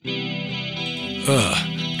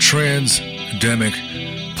Transdemic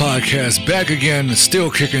podcast back again, still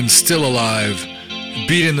kicking, still alive,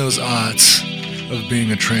 beating those odds of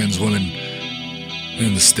being a trans woman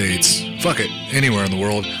in the States. Fuck it, anywhere in the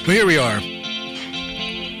world. But here we are.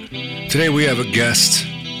 Today we have a guest.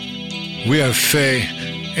 We have Faye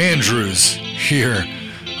Andrews here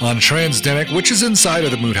on Transdemic, which is inside of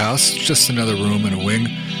the Mood House, just another room and a wing.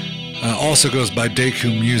 Also goes by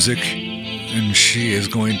Deku Music, and she is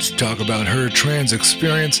going to talk about her trans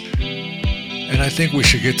experience. And I think we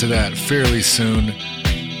should get to that fairly soon.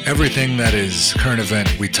 Everything that is current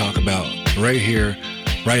event we talk about right here,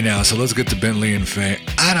 right now. So let's get to Bentley and Faye.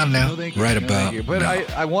 I don't know. Right about now. But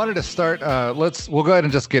I wanted to start. We'll go ahead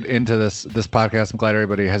and just get into this podcast. I'm glad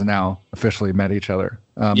everybody has now officially met each other.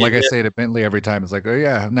 I say to Bentley every time, it's like, oh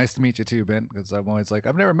yeah, nice to meet you too, Ben. Because I'm always like,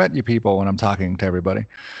 I've never met you people when I'm talking to everybody.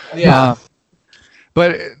 Yeah.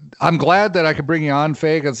 But I'm glad that I could bring you on,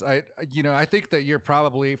 Faye, because I think that you're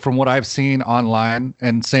probably, from what I've seen online,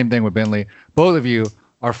 and same thing with Bentley, both of you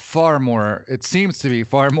are far more. It seems to be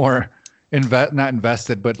far more not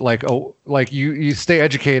invested, but you stay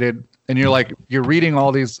educated, and you're reading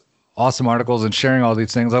all these awesome articles and sharing all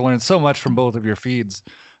these things. I learned so much from both of your feeds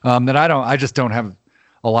that I just don't have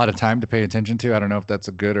a lot of time to pay attention to. I don't know if that's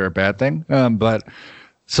a good or a bad thing, but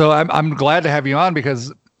so I'm glad to have you on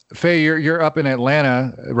because Faye, you're up in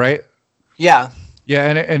Atlanta, right? Yeah. Yeah,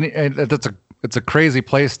 and it's a crazy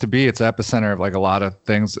place to be. It's the epicenter of like a lot of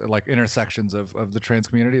things, like intersections of the trans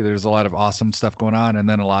community. There's a lot of awesome stuff going on, and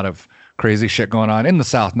then a lot of crazy shit going on in the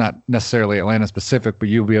South, not necessarily Atlanta specific, but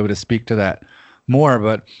you'll be able to speak to that more.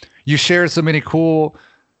 But you share so many cool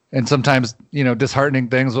and sometimes, disheartening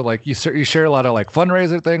things with you share a lot of like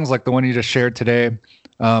fundraiser things, like the one you just shared today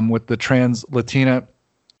with the trans Latina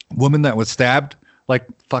woman that was stabbed like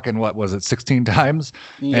fucking, what was it, 16 times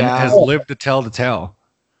and has lived to tell the tale.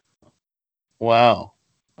 Wow.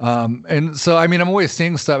 And so, I'm always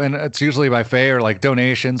seeing stuff, and it's usually by Faye or like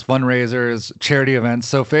donations, fundraisers, charity events.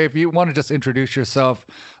 So Faye, if you want to just introduce yourself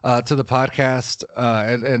to the podcast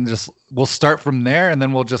and just, we'll start from there, and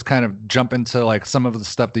then we'll just kind of jump into like some of the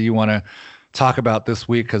stuff that you want to talk about this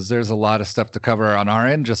week, because there's a lot of stuff to cover on our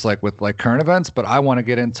end, just like with like current events. But I want to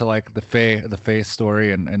get into like the Faye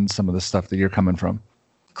story and some of the stuff that you're coming from.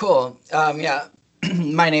 Cool. Yeah.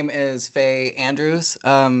 My name is Faye Andrews.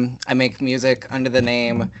 I make music under the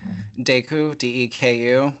name Deku,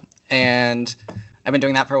 Deku, and I've been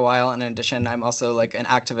doing that for a while. And in addition, I'm also like an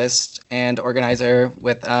activist and organizer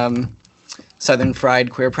with Southern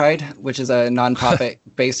Fried Queer Pride, which is a nonprofit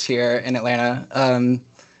based here in Atlanta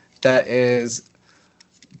that is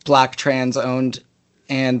Black trans owned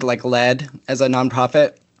and like led as a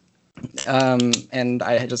nonprofit. And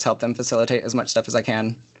I just help them facilitate as much stuff as I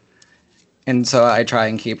can. And so I try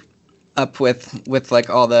and keep up with like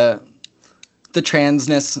all the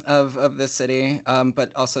transness of this city,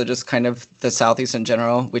 but also just kind of the Southeast in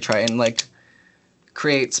general. We try and like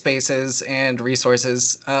create spaces and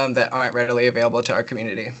resources that aren't readily available to our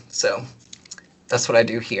community. So that's what I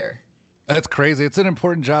do here. That's crazy. It's an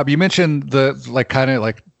important job. You mentioned the like kind of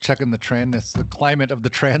like checking the tranness, the climate of the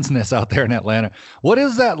transness out there in Atlanta. What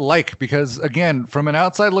is that like? Because again, from an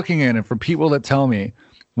outside looking in and from people that tell me,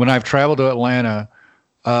 when I've traveled to Atlanta,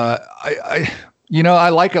 I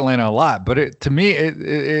like Atlanta a lot, but to me,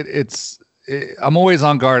 I'm always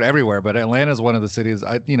on guard everywhere. But Atlanta is one of the cities,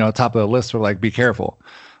 top of the list for like, be careful.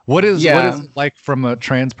 What is it like from a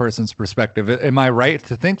trans person's perspective? Am I right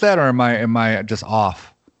to think that, or am I just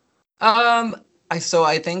off? So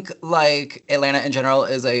I think like Atlanta in general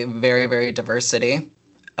is a very, very diverse city.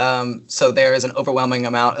 So there is an overwhelming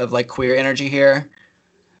amount of like queer energy here,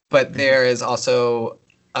 but there is also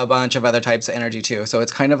a bunch of other types of energy too. So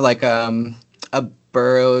it's kind of like a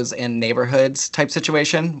boroughs and neighborhoods type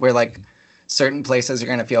situation where like certain places you're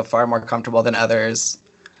going to feel far more comfortable than others.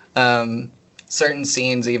 Certain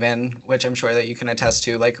scenes even, which I'm sure that you can attest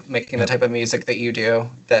to, like making the type of music that you do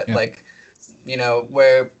that like,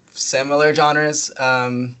 we're similar genres.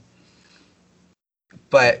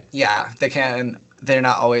 But yeah, they're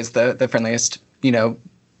not always the friendliest,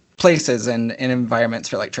 places and environments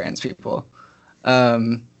for like trans people.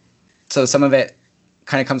 So some of it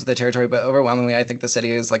kind of comes with the territory, but overwhelmingly, I think the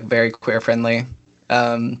city is like very queer friendly.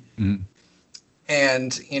 And,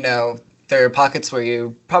 there are pockets where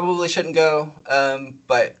you probably shouldn't go.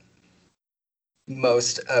 But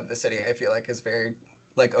most of the city, I feel like, is very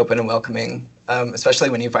like open and welcoming, especially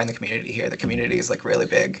when you find the community here. The community is like really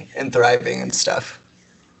big and thriving and stuff.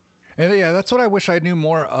 And yeah, that's what I wish I knew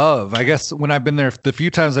more of. I guess when I've been there, the few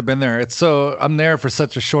times I've been there, I'm there for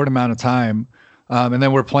such a short amount of time. And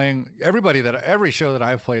then we're playing every show that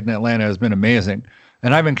I've played in Atlanta has been amazing.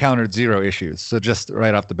 and I've encountered zero issues. So just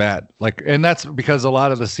right off the bat, like, and that's because a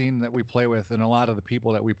lot of the scene that we play with and a lot of the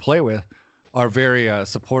people that we play with are very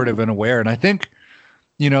supportive and aware. And I think,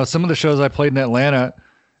 some of the shows I played in Atlanta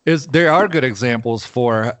there are good examples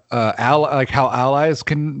for like how allies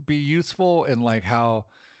can be useful, and like how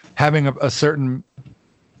having a certain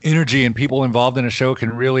energy and people involved in a show can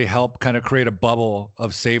really help kind of create a bubble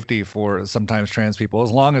of safety for sometimes trans people.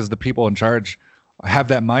 As long as the people in charge have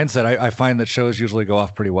that mindset, I find that shows usually go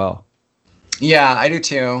off pretty well. Yeah, I do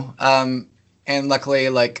too. And luckily,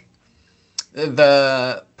 like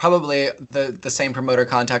probably the same promoter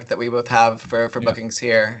contact that we both have for bookings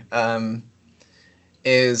here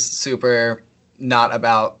is super not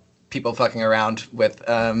about people fucking around with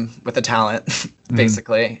the talent,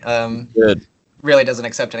 basically. Good. Really doesn't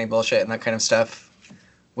accept any bullshit and that kind of stuff,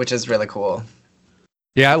 which is really cool.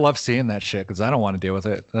 Yeah, I love seeing that shit because I don't want to deal with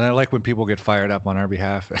it. And I like when people get fired up on our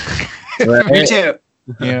behalf. Me too.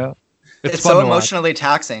 It's so emotionally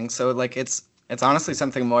taxing. So like it's honestly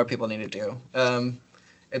something more people need to do.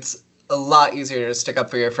 It's a lot easier to stick up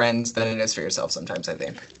for your friends than it is for yourself sometimes, I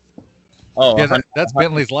think. Oh, yeah, that's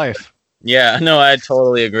Bentley's life. Yeah, no, I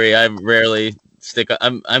totally agree. I rarely stick up.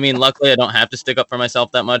 I mean, luckily I don't have to stick up for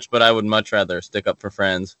myself that much, but I would much rather stick up for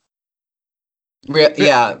friends.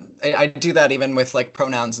 Yeah, I do that even with like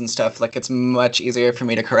pronouns and stuff. Like it's much easier for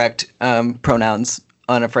me to correct pronouns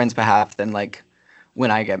on a friend's behalf than like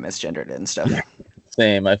when I get misgendered and stuff.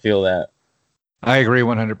 Same, I feel that. I agree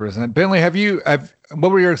 100%. Bentley,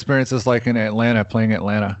 what were your experiences like in Atlanta, playing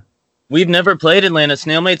Atlanta? We've never played Atlanta.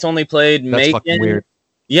 Snailmate's only played That's Macon. Fucking weird.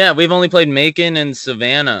 Yeah, we've only played Macon and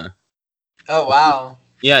Savannah. Oh wow.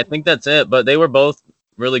 Yeah, I think that's it. But they were both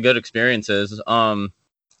really good experiences.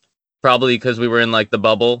 Probably because we were in like the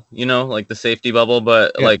bubble, like the safety bubble.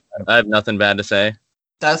 But like, I have nothing bad to say.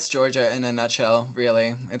 That's Georgia in a nutshell.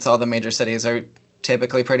 Really, it's all the major cities are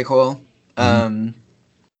typically pretty cool. And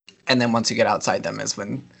then once you get outside them is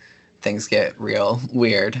when things get real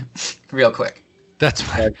weird, real quick. That's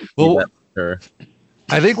right. Well, sure.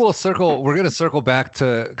 I think we're going to circle back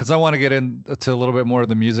to, because I want to get into a little bit more of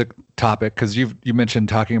the music topic, because you mentioned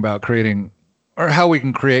talking about creating, or how we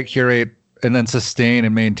can create, curate, and then sustain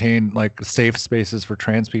and maintain like safe spaces for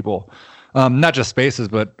trans people. Not just spaces,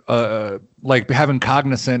 but like having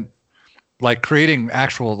cognizant, like creating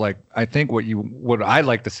actual, like, I think what I'd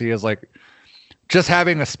like to see is like just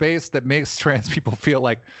having a space that makes trans people feel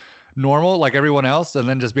like normal, like everyone else, and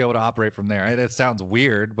then just be able to operate from there. It sounds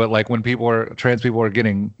weird, but like when trans people are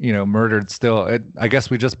getting, murdered still, I guess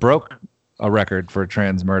we just broke a record for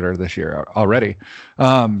trans murder this year already.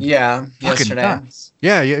 Yesterday. Nuts.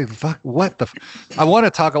 Yeah. Fuck. What I want to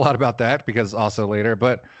talk a lot about that because also later,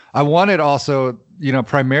 but I wanted also,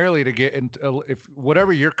 primarily to get into if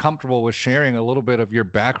whatever you're comfortable with sharing a little bit of your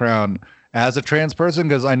background as a trans person,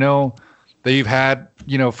 because I know that you've had,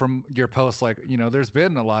 from your posts, like, there's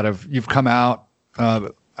been a lot of, you've come out,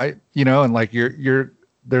 and like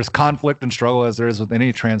there's conflict and struggle as there is with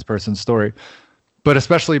any trans person's story, but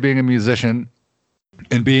especially being a musician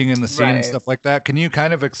and being in the scene and stuff like that. Can you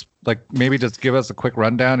kind of maybe just give us a quick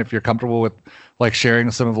rundown if you're comfortable with like sharing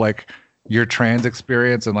some of like your trans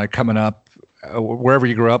experience and like coming up wherever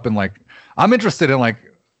you grew up, and like, I'm interested in like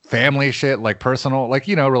family shit, like personal, like,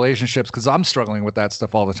 relationships, because I'm struggling with that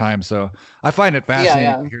stuff all the time. So I find it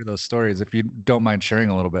fascinating to hear those stories, if you don't mind sharing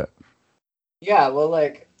a little bit. Yeah,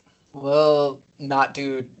 we'll not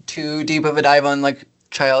do too deep of a dive on like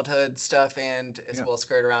childhood stuff, and we'll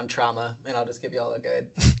skirt around trauma, and I'll just give you all a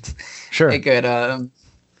good, a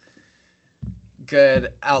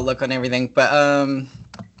good outlook on everything. But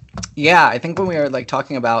I think when we were like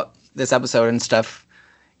talking about this episode and stuff,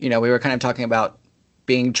 we were kind of talking about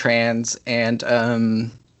being trans and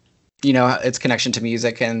its connection to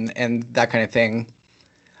music and that kind of thing,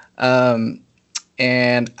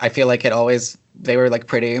 and I feel like they were like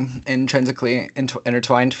pretty intrinsically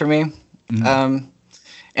intertwined for me,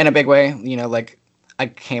 in a big way. Like I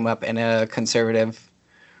came up in a conservative,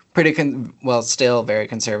 still very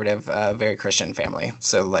conservative, very Christian family,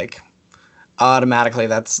 so like automatically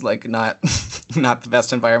that's like not the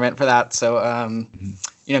best environment for that. So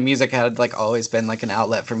music had like always been like an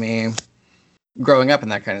outlet for me growing up and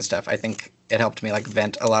that kind of stuff. I think it helped me like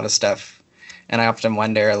vent a lot of stuff, and I often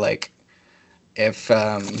wonder like if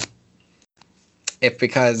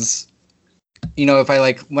because if I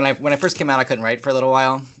like when I first came out, I couldn't write for a little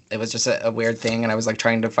while. It was just a weird thing, and I was like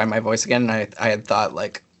trying to find my voice again, and I had thought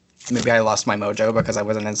like maybe I lost my mojo because I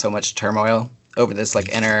wasn't in so much turmoil over this like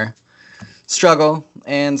inner struggle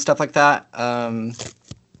and stuff like that.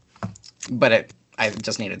 But I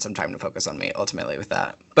just needed some time to focus on me ultimately with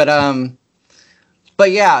that.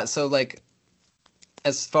 But yeah, so like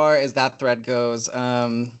as far as that thread goes,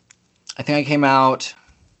 I think I came out.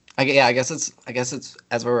 I guess it's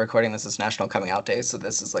as we're recording this, it's National Coming Out Day, so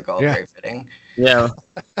this is like all very fitting. Yeah.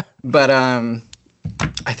 But I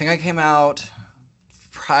think I came out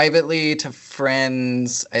privately to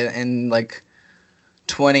friends in like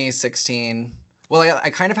 2016. Well,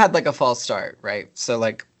 I kind of had like a false start, right? So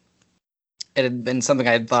like it had been something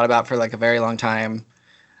I had thought about for like a very long time.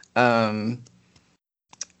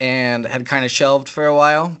 And had kind of shelved for a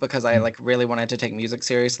while because I like really wanted to take music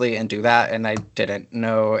seriously and do that, and I didn't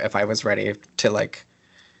know if I was ready to like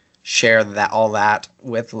share all that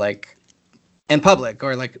with like in public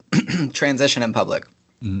or like transition in public.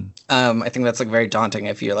 I think that's like very daunting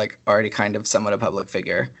if you're like already kind of somewhat a public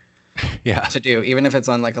figure. Yeah. To do, even if it's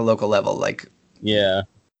on like a local level, like Yeah.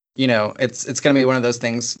 You know, it's gonna be one of those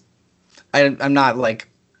things. I'm not like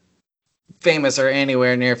famous or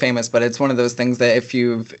anywhere near famous, but it's one of those things that if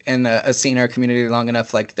you've in a scene or a community long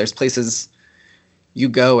enough, like there's places you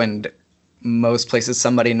go and most places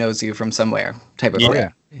somebody knows you from somewhere type of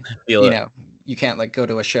thing. You know, you can't like go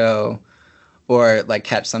to a show or like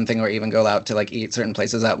catch something or even go out to like eat certain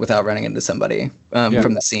places out without running into somebody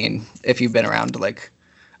from the scene if you've been around like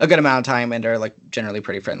a good amount of time and are like generally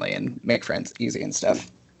pretty friendly and make friends easy and stuff.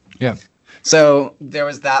 Yeah. So there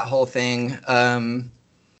was that whole thing.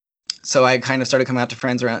 So I kind of started coming out to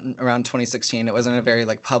friends around 2016. It wasn't a very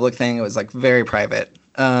like public thing. It was like very private.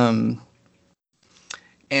 And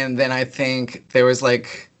then I think there was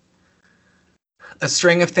like a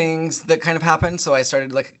string of things that kind of happened. So I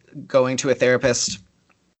started like going to a therapist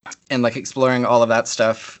and like exploring all of that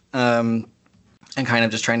stuff and kind of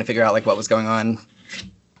just trying to figure out like what was going on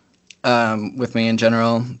with me in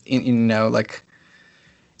general, you know, like,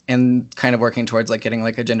 and kind of working towards like getting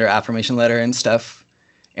like a gender affirmation letter and stuff.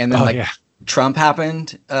 And then Trump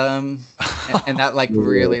happened, and that like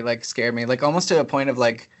really like scared me, like almost to a point of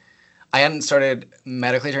like I hadn't started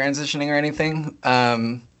medically transitioning or anything,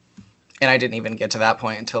 and I didn't even get to that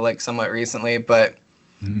point until like somewhat recently. But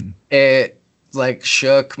it like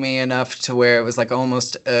shook me enough to where it was like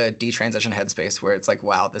almost a detransition headspace, where it's like,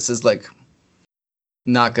 wow, this is like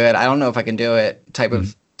not good. I don't know if I can do it type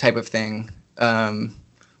of thing,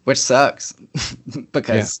 which sucks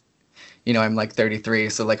because. You know, I'm like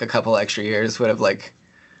 33, so like a couple extra years would have like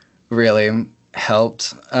really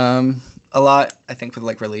helped a lot. I think with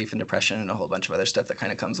like relief and depression and a whole bunch of other stuff that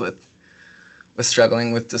kind of comes with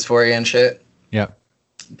struggling with dysphoria and shit. Yeah.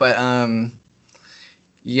 But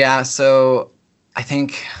so I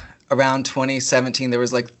think around 2017 there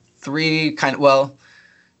was like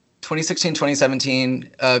 2016,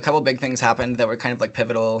 2017, a couple big things happened that were kind of like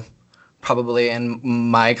pivotal, probably in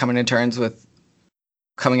my coming to terms with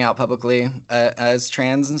coming out publicly as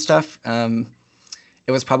trans and stuff.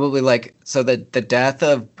 It was probably like, so the death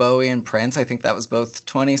of Bowie and Prince, I think that was both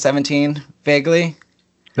 2017, vaguely.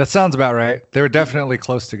 That sounds about right. They were definitely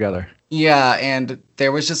close together. Yeah, and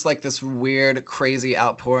there was just like this weird, crazy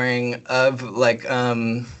outpouring of like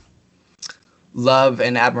love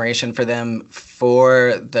and admiration for them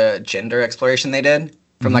for the gender exploration they did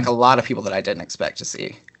from like a lot of people that I didn't expect to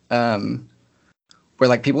see. Where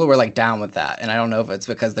like people were like down with that, and I don't know if it's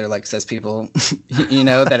because they're like cis people, you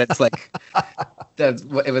know, that it's like that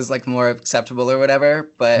it was like more acceptable or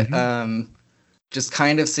whatever. But just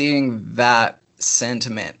kind of seeing that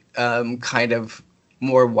sentiment kind of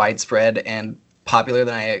more widespread and popular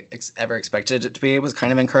than I ever expected it to be was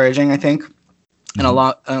kind of encouraging, I think, in a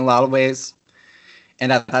lot of ways.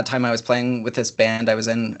 And at that time, I was playing with this band I was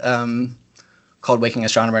in called Waking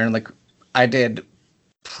Astronomer, and like I did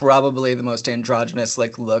probably the most androgynous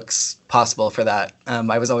like looks possible for that.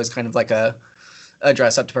 I was always kind of like a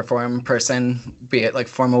dress up to perform person, be it like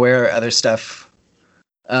form aware or other stuff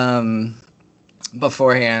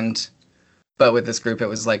beforehand. But with this group, it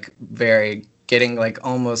was like very getting like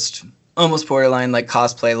almost borderline like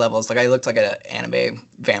cosplay levels. Like I looked like an anime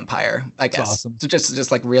vampire, I guess. That's awesome. So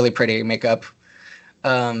just like really pretty makeup,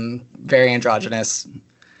 very androgynous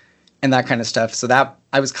and that kind of stuff. So that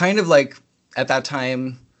I was kind of like, at that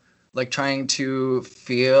time, like trying to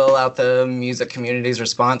feel out the music community's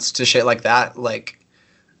response to shit like that. Like,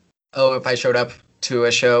 oh, if I showed up to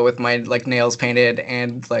a show with my like nails painted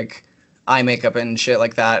and like eye makeup and shit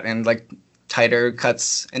like that, and like tighter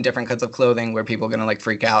cuts and different cuts of clothing, were people gonna like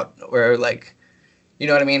freak out or like, you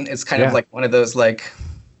know what I mean? It's kind of like one of those like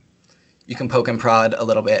you can poke and prod a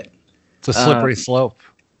little bit. It's a slippery slope.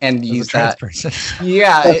 And use that. Person.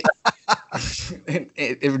 Yeah.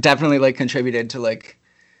 It definitely like contributed to like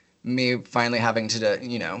me finally having to,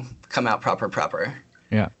 you know, come out proper.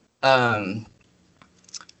 Yeah. But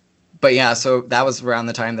yeah, so that was around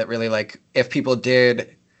the time that really like, if people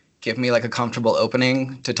did give me like a comfortable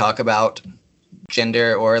opening to talk about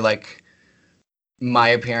gender or like my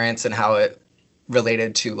appearance and how it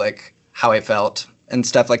related to like how I felt and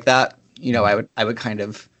stuff like that. You know, I would kind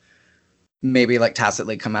of maybe like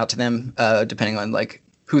tacitly come out to them, depending on like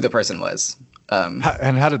who the person was. And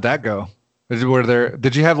how did that go?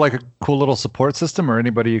 Did you have like a cool little support system or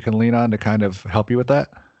anybody you can lean on to kind of help you with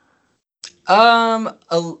that?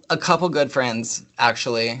 A couple good friends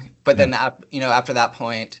actually, but then after that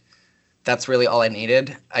point, that's really all I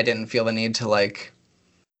needed. I didn't feel the need to like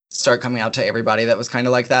start coming out to everybody that was kind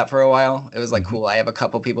of like that for a while. It was like, cool, I have a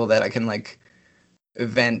couple people that I can like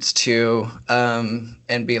vent to,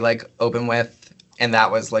 and be like open with. And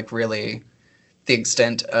that was like really the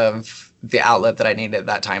extent of the outlet that I needed at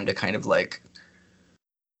that time to kind of like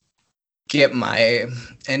get my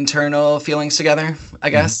internal feelings together,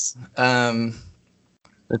 I guess. That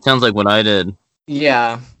sounds like what I did.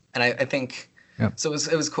 Yeah. And I think, so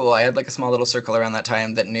it was cool. I had like a small little circle around that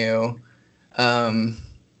time that knew, and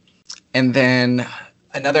then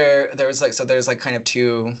there's like kind of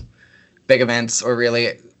two big events, or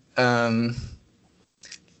really,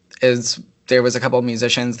 there was a couple of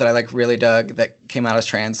musicians that I like really dug that came out as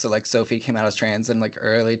trans. So like Sophie came out as trans in like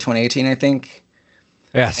early 2018, I think.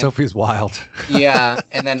 Yeah, Sophie's wild. Yeah,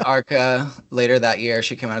 and then Arca later that year,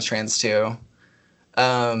 she came out as trans too.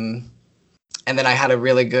 And then I had a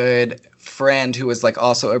really good friend who was like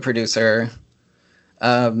also a producer,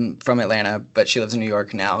 from Atlanta, but she lives in New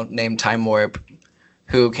York now, named Time Warp,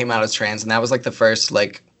 who came out as trans, and that was like the first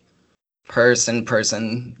like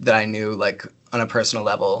person that I knew like on a personal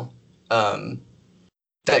level,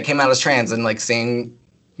 that came out as trans, and like seeing,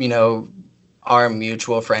 you know, our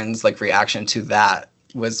mutual friends like reaction to that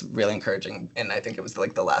was really encouraging. And I think it was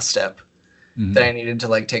like the last step that I needed to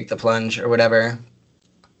like take the plunge or whatever.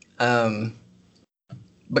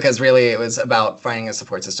 Because really it was about finding a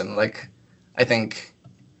support system. Like, I think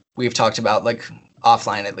we've talked about like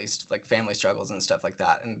offline, at least like family struggles and stuff like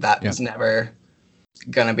that. And that was never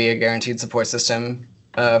going to be a guaranteed support system,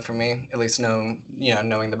 for me, at least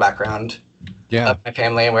knowing the background of my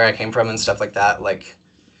family and where I came from and stuff like that. Like,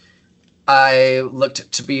 I looked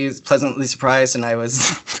to be pleasantly surprised, and I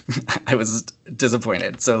was I was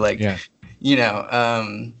disappointed. So like,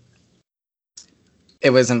 it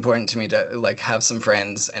was important to me to like have some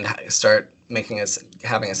friends and start having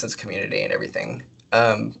a sense of community and everything,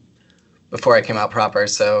 before I came out proper.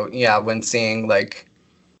 So yeah, when seeing like,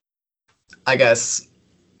 I guess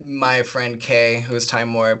my friend Kay, who was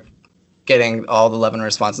Time Warp, getting all the love and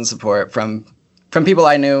response and support from people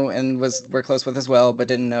I knew and were close with as well, but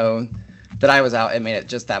didn't know that I was out, it made it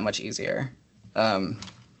just that much easier. And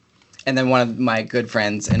then one of my good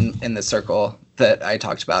friends in the circle that I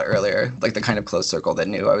talked about earlier, like the kind of close circle that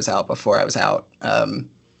knew I was out before I was out,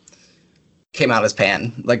 came out as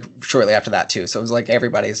pan like shortly after that too. So it was like,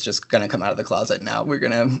 everybody's just gonna come out of the closet now. We're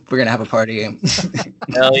gonna have a party.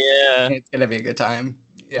 Hell yeah! It's gonna be a good time.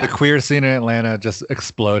 Yeah. The queer scene in Atlanta just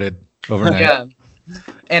exploded overnight. Yeah.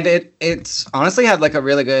 And it's honestly had like a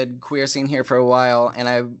really good queer scene here for a while, and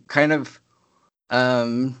I kind of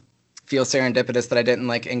feel serendipitous that I didn't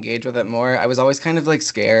like engage with it more. I was always kind of like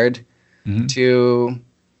scared to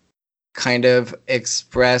kind of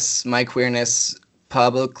express my queerness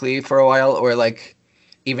publicly for a while, or like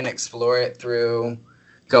even explore it through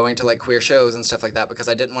going to like queer shows and stuff like that, because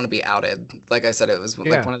I didn't want to be outed. Like I said, it was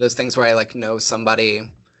like one of those things where I like know somebody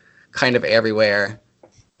kind of everywhere.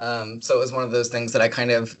 So it was one of those things that I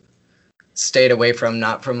kind of stayed away from,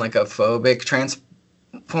 not from like a phobic trans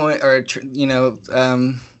point or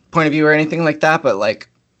point of view or anything like that, but like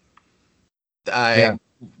I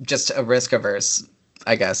just a risk averse,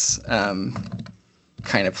 I guess,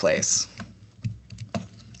 kind of place.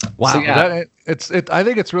 Wow, so, yeah. I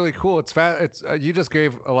think it's really cool. It's you just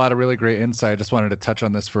gave a lot of really great insight. I just wanted to touch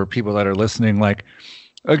on this for people that are listening. Like,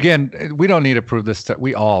 again, we don't need to prove this.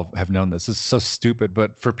 We all have known this. This is so stupid.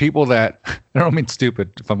 But for people that, I don't mean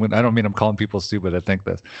stupid. I don't mean I'm calling people stupid that think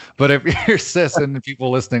this. But if you're cis and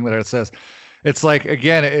people listening that are cis, it's like,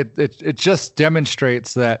 again, it just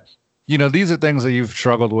demonstrates that, these are things that you've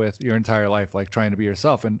struggled with your entire life, like trying to be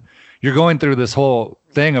yourself. And you're going through this whole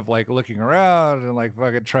thing of like looking around and like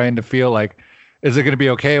fucking trying to feel like, is it going to be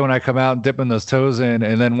okay when I come out and dipping those toes in?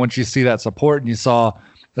 And then once you see that support, and you saw,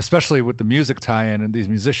 especially with the music tie-in and these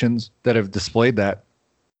musicians that have displayed that,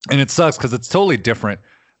 and it sucks because it's totally different,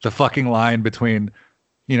 the fucking line between,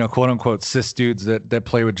 quote unquote cis dudes that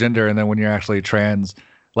play with gender, and then when you're actually trans,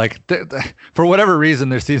 Like for whatever reason,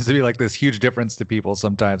 there seems to be like this huge difference to people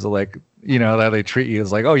sometimes. Like, you know, that they treat you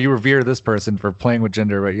as like, oh, you revere this person for playing with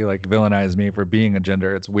gender, but you like villainize me for being a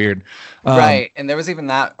gender. It's weird. Right. And there was even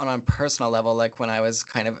that on a personal level, like when I was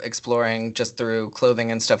kind of exploring just through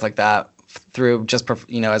clothing and stuff like that, through just,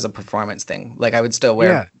 you know, as a performance thing. Like I would still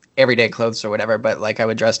wear everyday clothes or whatever, but like I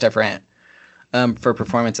would dress different for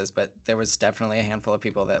performances. But there was definitely a handful of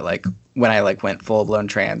people that like when I like went full blown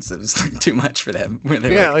trans, it was like too much for them. Like,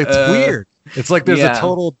 it's weird. It's like there's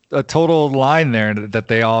a total line there that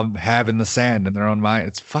they all have in the sand in their own mind.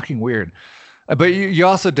 It's fucking weird. But you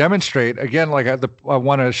also demonstrate again, like I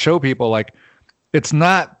want to show people like it's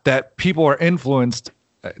not that people are influenced.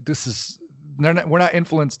 We're not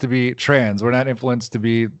influenced to be trans. We're not influenced to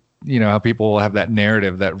be, you know, how people have that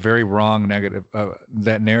narrative, that very wrong negative,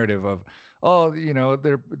 that narrative of, oh, you know,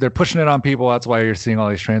 they're pushing it on people. That's why you're seeing all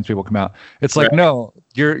these trans people come out. It's like, no,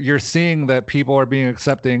 you're seeing that people are being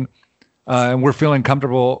accepting, and we're feeling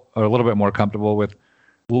comfortable, or a little bit more comfortable with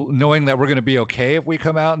knowing that we're going to be okay if we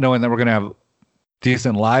come out, knowing that we're going to have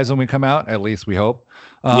decent lives when we come out, at least we hope.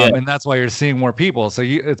 And that's why you're seeing more people. So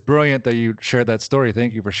it's brilliant that you shared that story.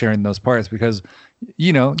 Thank you for sharing those parts, because,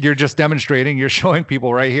 you know, you're just demonstrating, you're showing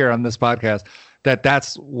people right here on this podcast that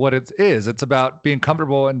that's what it is. It's about being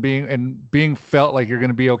comfortable and being felt like you're going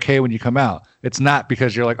to be okay when you come out. It's not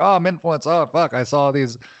because you're like, oh, I'm influenced. Oh, fuck, I saw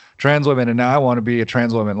these trans women and now I want to be a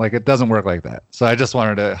trans woman. Like, it doesn't work like that. So I just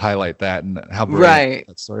wanted to highlight that and how brilliant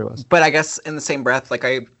that story was. But I guess in the same breath, like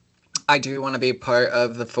I do want to be part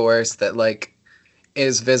of the force that like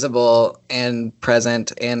is visible and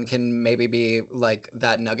present and can maybe be like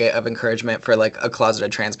that nugget of encouragement for like a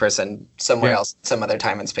closeted trans person somewhere else, some other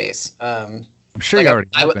time and space. I'm sure like you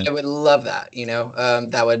already I would love that, you know.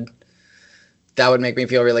 That would make me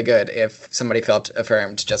feel really good if somebody felt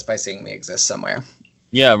affirmed just by seeing me exist somewhere.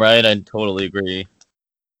 Yeah, right. I totally agree.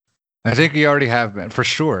 I think you already have been, for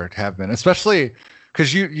sure, have been, especially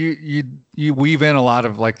because you weave in a lot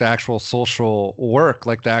of like the actual social work,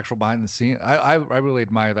 like the actual behind the scene. I really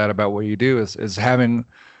admire that about what you do is having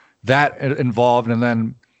that involved. And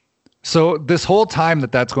then, so this whole time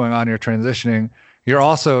that's going on, you're transitioning, you're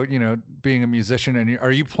also, you know, being a musician, and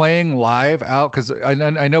are you playing live out? Because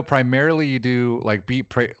I know primarily you do like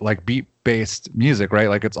beat based music, right?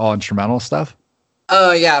 Like it's all instrumental stuff.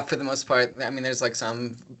 Oh yeah, for the most part. I mean, there's like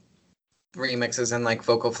some remixes and like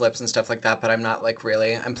vocal flips and stuff like that, but I'm not like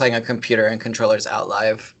really. I'm playing a computer and controllers out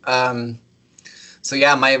live. So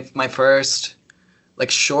yeah, my first,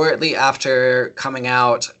 like shortly after coming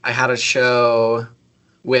out, I had a show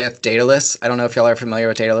with Daedalus. I don't know if y'all are familiar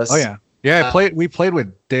with Daedalus. Oh yeah. We played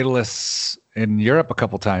with Daedalus in Europe a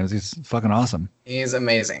couple times. He's fucking awesome. He's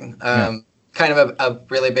amazing. Kind of a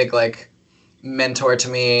really big like mentor to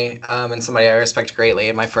me, and somebody I respect greatly.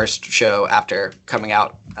 And my first show after coming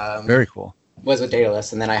out, very cool, was with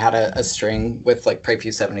Daedalus, and then I had a string with like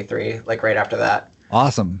Prepu 73 like right after that.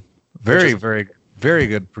 Awesome. Very very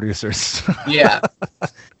good producers. Yeah.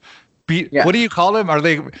 What do you call them? Are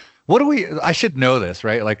they, I should know this,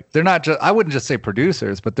 right? Like they're not just, I wouldn't just say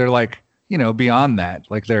producers, but they're like, you know, beyond that,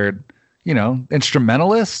 like they're, you know,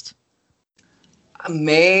 instrumentalists.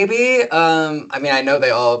 Maybe. I mean, I know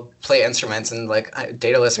they all play instruments, and like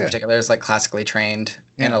Daedalus in particular is like classically trained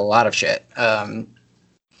in a lot of shit. But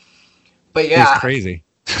yeah, he's crazy.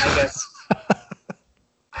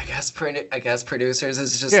 I guess producers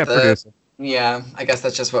is just producer. Yeah, I guess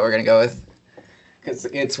that's just what we're gonna go with, because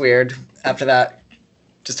it's weird after that.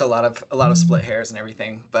 Just a lot of split hairs and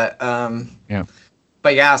everything. But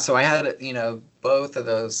But yeah, so I had, you know, both of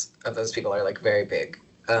those people are like very big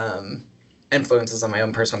influences on my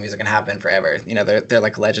own personal music and have been forever. You know, they're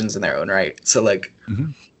like legends in their own right. So like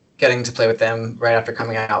getting to play with them right after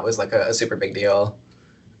coming out was like a super big deal,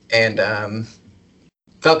 and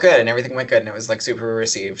felt good, and everything went good, and it was like super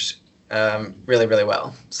received really, really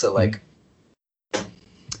well. So like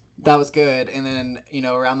that was good. And then, you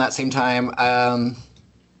know, around that same time,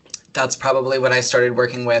 that's probably when I started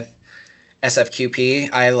working with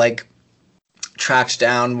SFQP. I like tracked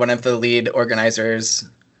down one of the lead organizers,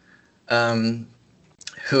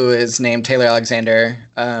 who is named Taylor Alexander,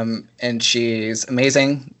 and she's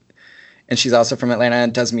amazing, and she's also from Atlanta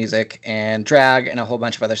and does music and drag and a whole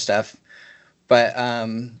bunch of other stuff. But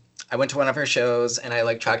I went to one of her shows, and I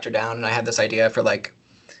like tracked her down, and I had this idea for like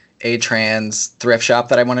a trans thrift shop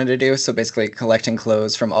that I wanted to do. So basically collecting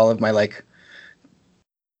clothes from all of my like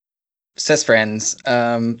cis friends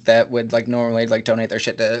that would like normally like donate their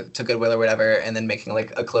shit to Goodwill or whatever, and then making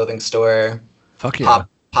like a clothing store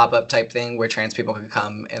pop-up type thing where trans people could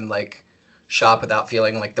come and like shop without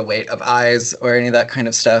feeling like the weight of eyes or any of that kind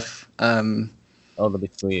of stuff. Oh, that'd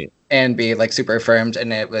be sweet. and be like super affirmed,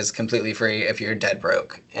 and it was completely free if you're dead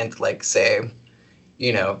broke and like say,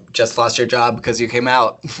 you know, just lost your job because you came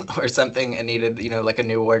out or something and needed, you know, like a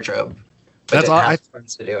new wardrobe, but That's didn't all. have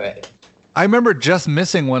funds to do it. I remember just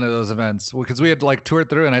missing one of those events because we had like toured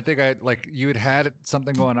through, and I think you had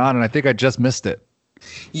something going on, and I think I just missed it.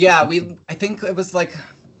 Yeah, I think it was like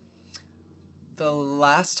the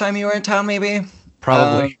last time you were in town, maybe.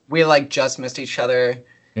 Probably. We like just missed each other.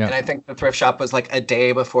 Yeah. And I think the thrift shop was like a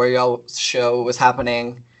day before y'all's show was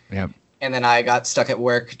happening. Yeah. And then I got stuck at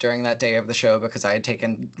work during that day of the show because I had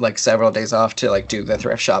taken like several days off to like do the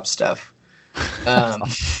thrift shop stuff.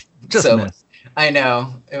 Just so missed. I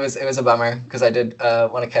know it was a bummer because I did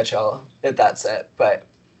want to catch y'all at that set, but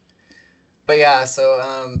yeah.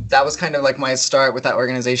 So that was kind of like my start with that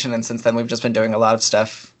organization, and since then we've just been doing a lot of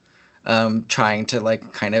stuff, trying to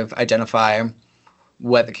like kind of identify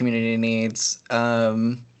what the community needs,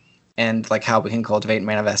 and like how we can cultivate and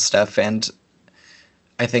manifest stuff. And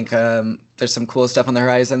I think there's some cool stuff on the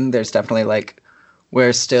horizon. There's definitely like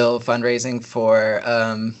we're still fundraising for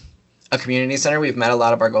a community center. We've met a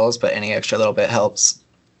lot of our goals, but any extra little bit helps.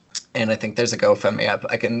 And I think there's a GoFundMe up.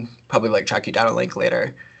 I can probably like track you down a link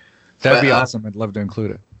later. That'd be awesome. I'd love to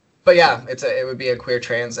include it. But yeah, it would be a queer,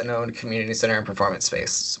 trans, and owned community center and performance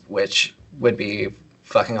space, which would be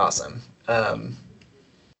fucking awesome. And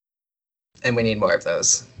we need more of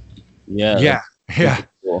those. Yeah.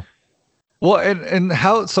 Cool. Well, and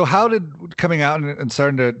how did coming out and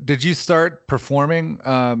starting to, did you start performing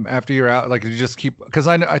after you're out? Like, did you just keep, because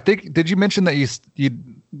I think, did you mention that you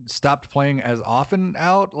stopped playing as often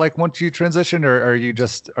out, like once you transitioned, or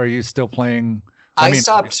are you still playing? I mean,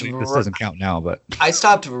 stopped. This doesn't count now, but I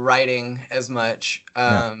stopped writing as much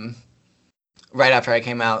right after I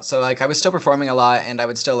came out. So like I was still performing a lot, and I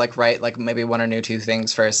would still like write like maybe one or two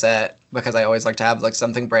things for a set because I always like to have like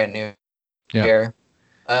something brand new here.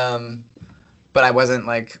 But I wasn't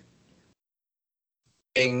like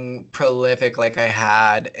being prolific like I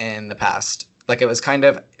had in the past. Like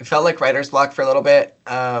it felt like writer's block for a little bit.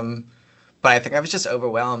 But I think I was just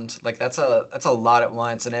overwhelmed. Like that's a lot at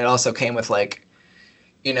once, and it also came with like,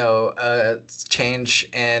 you know, a change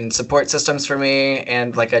in support systems for me,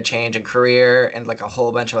 and like a change in career, and like a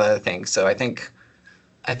whole bunch of other things. So I think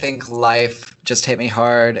life just hit me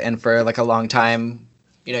hard, and for like a long time,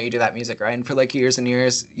 you know, you do that music, right? And for like years and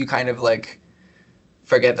years, you kind of like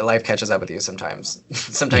forget that life catches up with you sometimes.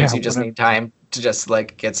 Sometimes you just need time to just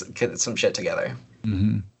like get some shit together.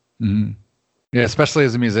 Mm-hmm. Mm-hmm. Yeah, especially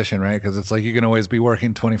as a musician, right? Because it's like you can always be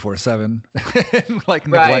working 24/7 and like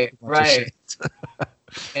right.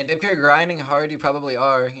 And if you're grinding hard, you probably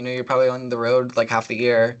are. You know, you're probably on the road like half the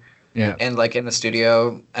year. Yeah. And like in the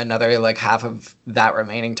studio another like half of that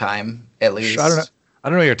remaining time at least. I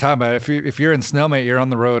don't know what you're talking about. If you're in Snellmate, you're on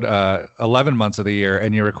the road 11 months of the year,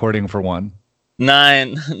 and you're recording for one.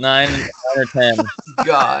 9 or 10.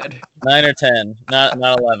 God. 9 or 10, not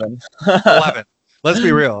 11. 11. Let's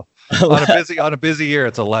be real. On a busy year,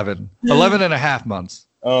 it's 11. 11 and a half months.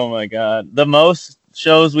 Oh my God. The most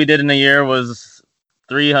shows we did in a year was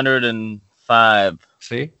 305.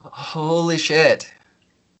 See? Holy shit.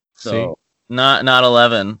 So not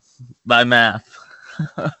 11 by math.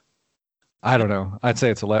 I don't know. I'd say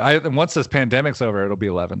it's 11. Once this pandemic's over, it'll be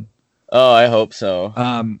 11. Oh, I hope so.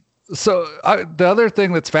 So the other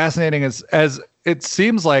thing that's fascinating is, as it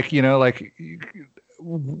seems like, you know, like,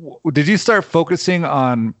 did you start focusing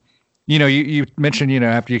on, you know, you mentioned, you know,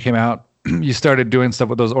 after you came out, you started doing stuff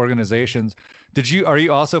with those organizations. Are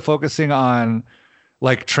you also focusing on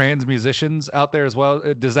like trans musicians out there as well?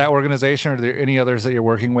 Does that organization, or are there any others that you're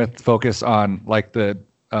working with, focus on like the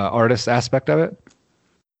artist aspect of it?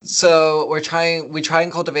 So we try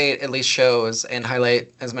and cultivate at least shows and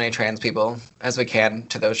highlight as many trans people as we can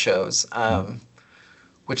to those shows,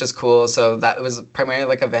 which is cool. So that was primarily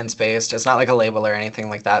like events based. It's not like a label or anything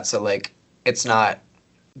like that. So like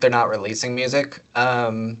they're not releasing music.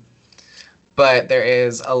 But there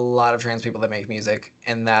is a lot of trans people that make music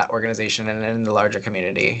in that organization and in the larger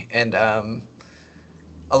community. And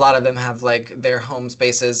a lot of them have like their home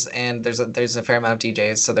spaces, and there's a fair amount of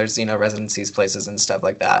DJs. So there's, you know, residencies, places and stuff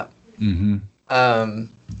like that. Mm-hmm.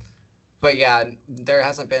 But yeah, there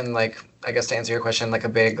hasn't been like, I guess to answer your question, like a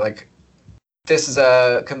big, like, this is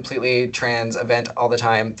a completely trans event all the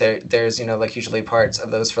time. There's, you know, like usually parts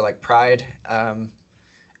of those for like Pride.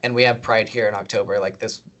 And we have Pride here in October. Like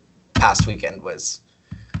this past weekend was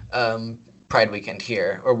Pride weekend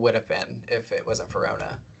here, or would have been if it wasn't for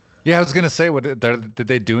Rona. Yeah, I was gonna say, did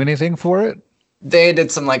they do anything for it? They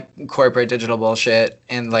did some like corporate digital bullshit,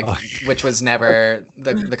 and like which was never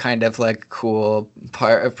the kind of like cool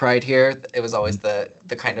part of Pride here. It was always the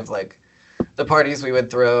kind of like the parties we would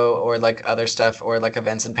throw, or like other stuff, or like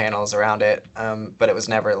events and panels around it. But it was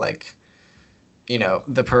never like,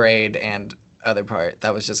 the parade and other part.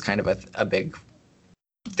 That was just kind of a big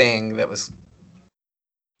thing that was,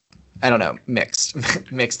 I don't know, mixed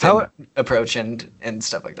in approach and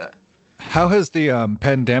stuff like that. How has the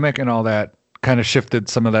pandemic and all that kind of shifted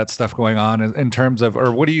some of that stuff going on in terms of,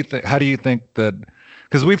 or what do you think? How do you think that?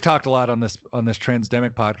 Because we've talked a lot on this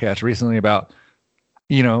Transdemic podcast recently about,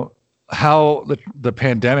 how the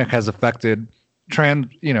pandemic has affected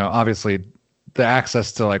obviously the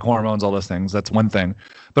access to like hormones, all those things. That's one thing,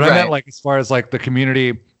 but I meant like as far as like the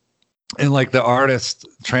community and like the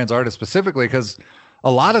trans artists specifically, because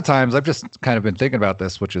a lot of times I've just kind of been thinking about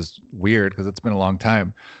this, which is weird because it's been a long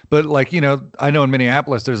time. But like, I know in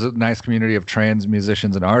Minneapolis, there's a nice community of trans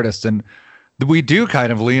musicians and artists, and we do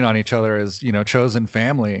kind of lean on each other as, chosen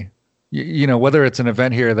family, whether it's an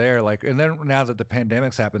event here or there, like, and then now that the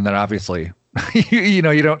pandemic's happened, then obviously, you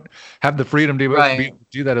don't have the freedom to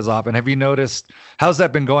do that as often. Have you noticed, how's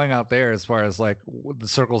that been going out there as far as like the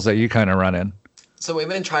circles that you kind of run in? So we've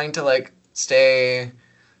been trying to like stay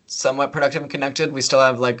somewhat productive and connected. We still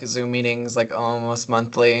have like Zoom meetings like almost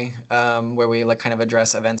monthly, where we like kind of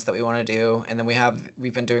address events that we want to do. And then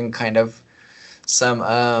we've been doing kind of some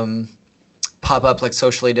pop-up like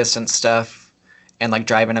socially distanced stuff and like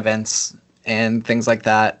drive-in events and things like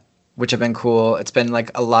that, which have been cool. It's been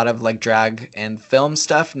like a lot of like drag and film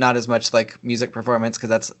stuff, not as much like music performance, because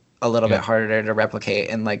that's a little bit harder to replicate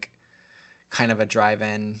in like kind of a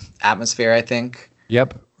drive-in atmosphere, I think.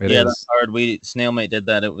 Yep. It is. That's hard. Snailmate did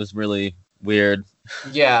that. It was really weird.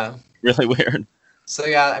 Yeah. Really weird. So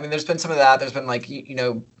yeah, I mean, there's been some of that. There's been like,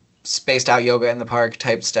 spaced out yoga in the park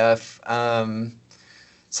type stuff.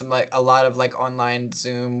 Some like a lot of like online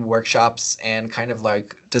Zoom workshops and kind of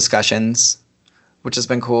like discussions, which has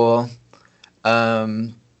been cool.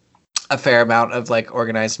 A fair amount of like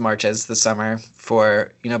organized marches this summer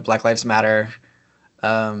for, Black Lives Matter.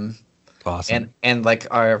 Awesome. And like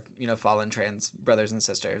our, fallen trans brothers and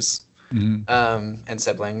sisters, and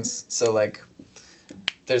siblings. So like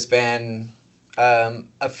there's been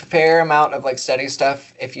a fair amount of like steady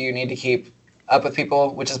stuff if you need to keep up with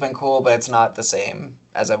people, which has been cool, but it's not the same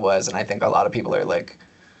as it was. And I think a lot of people are like,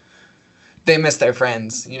 they miss their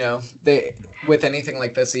friends, they, with anything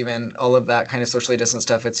like this, even all of that kind of socially distant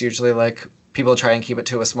stuff, it's usually like people try and keep it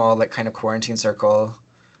to a small, like kind of quarantine circle.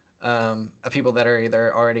 Of people that are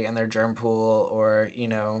either already in their germ pool or,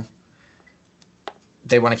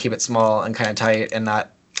 they want to keep it small and kind of tight and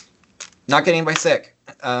not get anybody sick.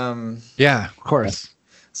 Yeah, of course.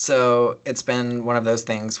 So it's been one of those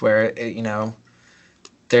things where,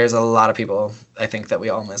 there's a lot of people I think that we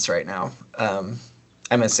all miss right now. I'm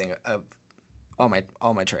missing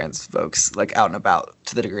all my trans folks like out and about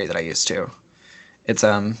to the degree that I used to. It's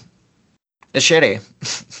shitty.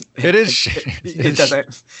 It is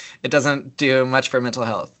shitty. It doesn't do much for mental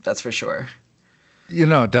health. That's for sure.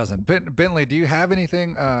 It doesn't. Bentley, do you have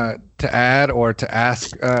anything to add or to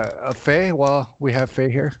ask Faye while we have Faye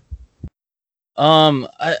here?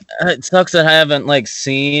 It sucks that I haven't like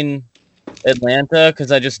seen Atlanta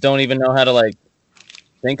because I just don't even know how to like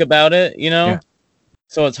think about it. Yeah.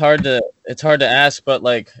 So it's hard to ask, but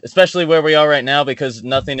like especially where we are right now because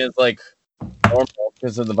nothing is like normal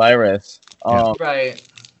because of the virus. Right,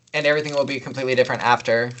 and everything will be completely different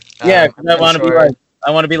after. Yeah, because I want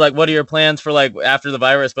to be like, what are your plans for like after the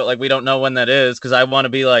virus? But like, we don't know when that is because I want to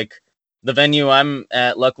be like, the venue I'm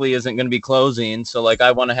at luckily isn't going to be closing, so like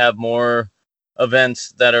I want to have more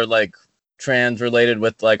events that are like trans related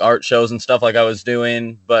with like art shows and stuff like I was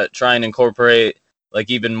doing, but try and incorporate like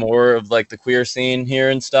even more of like the queer scene here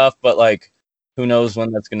and stuff. But like, who knows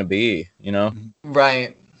when that's going to be?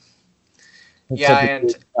 Right. Yeah,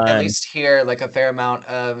 and at least here, like a fair amount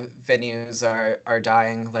of venues are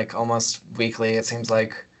dying, like almost weekly. It seems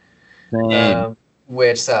like,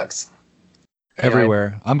 which sucks.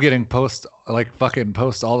 Everywhere, I'm getting fucking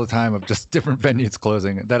posts all the time of just different venues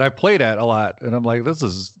closing that I played at a lot, and I'm like, this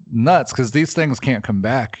is nuts because these things can't come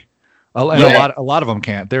back, and a lot of them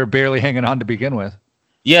can't. They're barely hanging on to begin with.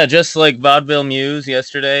 Yeah, just like Vaudeville Muse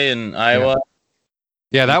yesterday in Iowa.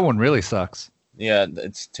 Yeah, that one really sucks. Yeah,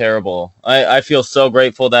 it's terrible. I feel so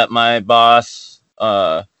grateful that my boss,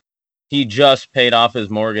 he just paid off his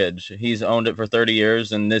mortgage. He's owned it for 30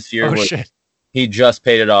 years, and this year he just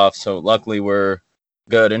paid it off. So luckily we're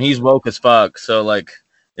good. And he's woke as fuck. So like,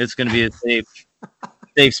 it's going to be a safe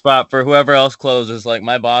spot for whoever else closes. Like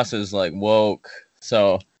my boss is like woke.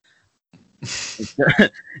 So,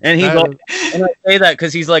 and he's and I say that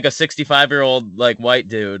because he's like a 65-year-old like white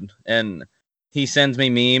dude, and he sends me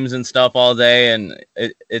memes and stuff all day, and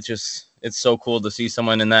it's it's so cool to see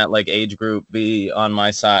someone in that like age group be on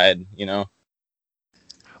my side, you know?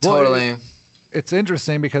 Totally. It's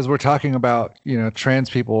interesting because we're talking about, trans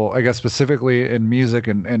people, I guess specifically in music,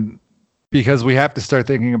 and because we have to start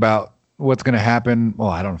thinking about what's going to happen. Well,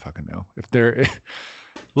 I don't fucking know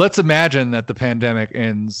let's imagine that the pandemic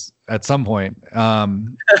ends at some point.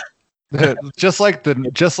 Just like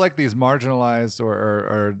these marginalized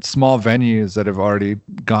or small venues that have already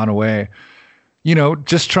gone away,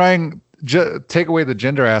 just take away the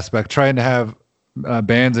gender aspect, trying to have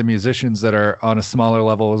bands and musicians that are on a smaller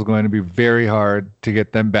level is going to be very hard to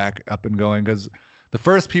get them back up and going, because the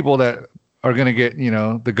first people that are going to get,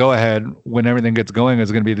 the go ahead when everything gets going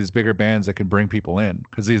is going to be these bigger bands that can bring people in,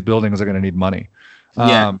 because these buildings are going to need money.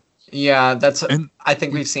 Yeah, I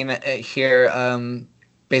think we've seen it here.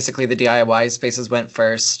 Basically, the DIY spaces went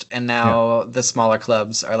first, and now the smaller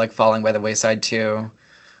clubs are like falling by the wayside too,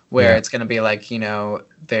 where it's going to be like,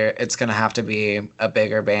 it's going to have to be a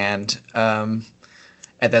bigger band.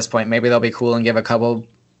 At this point, maybe they'll be cool and give a couple,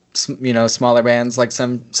 smaller bands like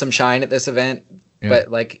some shine at this event, but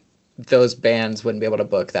like those bands wouldn't be able to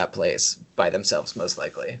book that place by themselves, most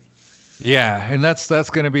likely. Yeah, and that's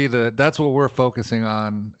going to be that's what we're focusing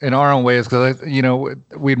on in our own ways, because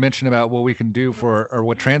we'd mentioned about what we can do or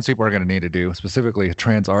what trans people are going to need to do, specifically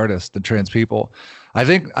trans artists and trans people. I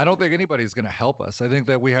don't think anybody's going to help us. I think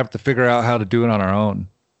that we have to figure out how to do it on our own.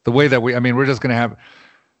 The way that we're going to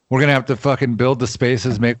have to fucking build the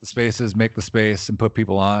spaces, make the space, and put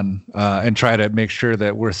people on, and try to make sure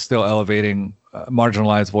that we're still elevating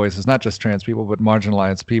marginalized voices, not just trans people, but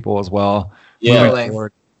marginalized people as well. Yeah.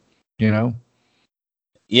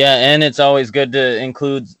 Yeah, and it's always good to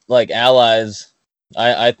include like allies.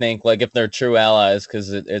 I think like if they're true allies,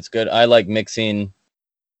 because it's good. I like mixing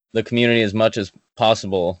the community as much as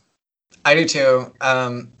possible. I do too.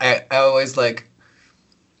 I always like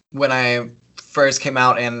when I first came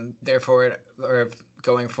out, and therefore or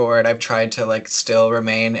going forward, I've tried to like still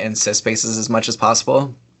remain in cis spaces as much as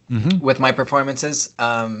possible with my performances.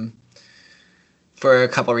 For a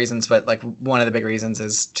couple of reasons, but like one of the big reasons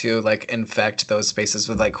is to like infect those spaces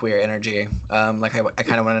with like queer energy. Like I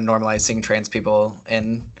kind of want to normalize seeing trans people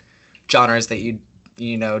in genres that you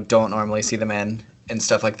don't normally see them in, and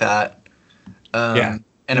stuff like that. In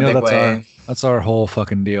a big way. That's our whole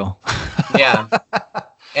fucking deal. Yeah,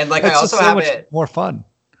 and like I also so have much it more fun.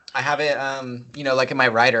 I have it, like in my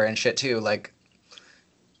writer and shit too. Like,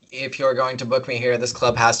 if you're going to book me here, this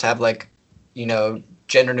club has to have like,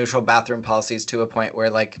 gender neutral bathroom policies to a point where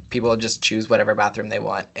like people just choose whatever bathroom they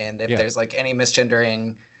want. And if there's like any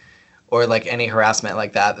misgendering or like any harassment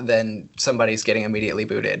like that, then somebody's getting immediately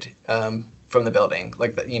booted from the building.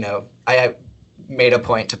 Like, I made a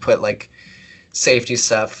point to put like safety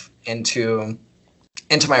stuff into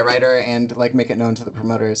my writer and like make it known to the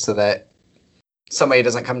promoters so that somebody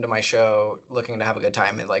doesn't come to my show looking to have a good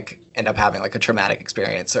time and like end up having like a traumatic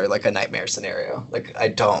experience or like a nightmare scenario. Like, I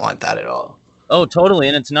don't want that at all. Oh, totally.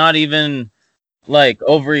 And it's not even like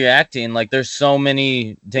overreacting. Like, there's so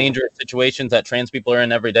many dangerous situations that trans people are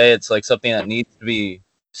in every day. It's like something that needs to be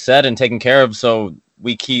said and taken care of so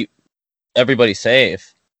we keep everybody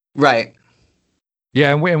safe. Right.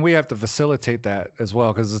 Yeah, and we have to facilitate that as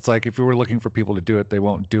well, because it's like if we were looking for people to do it, they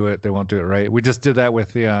won't do it. They won't do it right. We just did that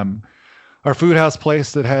with the our food house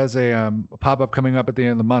place that has a pop-up coming up at the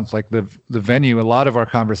end of the month. Like the venue, a lot of our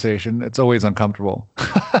conversation, it's always uncomfortable.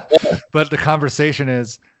 But the conversation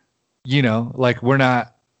is, like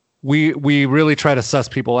we really try to suss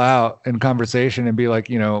people out in conversation and be like,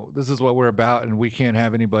 this is what we're about, and we can't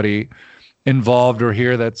have anybody involved or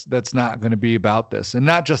here that's not going to be about this, and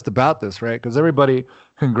not just about this, right? Because everybody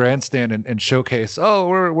can grandstand and showcase, oh,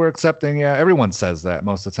 we're accepting. Yeah, everyone says that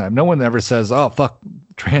most of the time. No one ever says, oh, fuck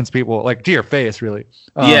trans people, like to your face, really.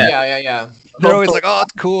 Yeah. They're always like, oh,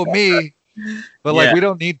 it's cool, me. But like, we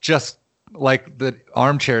don't need just like the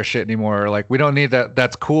armchair shit anymore. Like, we don't need that.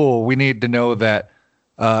 That's cool. We need to know that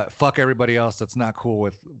fuck everybody else that's not cool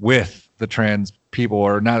with the trans people,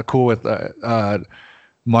 or not cool with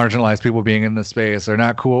marginalized people being in the space, or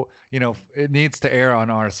not cool. It needs to err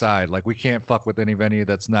on our side. Like, we can't fuck with any venue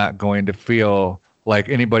that's not going to feel like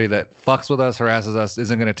anybody that fucks with us, harasses us,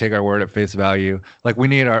 isn't going to take our word at face value. Like, we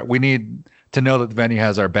need to know that the venue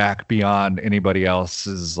has our back beyond anybody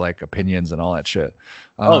else's like opinions and all that shit.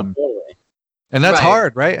 Totally. And that's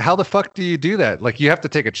hard, right? How the fuck do you do that? Like, you have to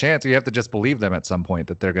take a chance. You have to just believe them at some point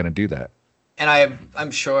that they're going to do that. And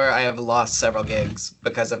I'm sure I have lost several gigs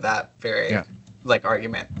because of that very like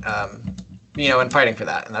argument, and fighting for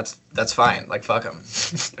that. And that's fine. Like, fuck them.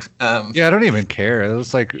 I don't even care.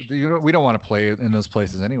 It's like, we don't want to play in those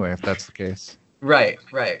places anyway, if that's the case. Right.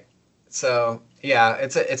 So yeah,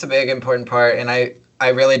 it's a big important part, and I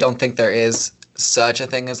really don't think there is such a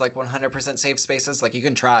thing as like 100% safe spaces. Like you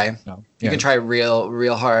can try, No. you can try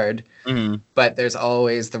real hard, Mm-hmm. but there's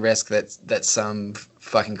always the risk that some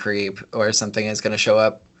fucking creep or something is going to show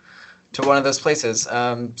up to one of those places.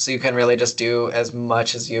 So you can really just do as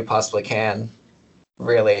much as you possibly can,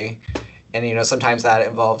 really. And you know, sometimes that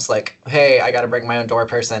involves like, hey, I got to bring my own door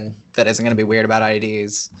person that isn't going to be weird about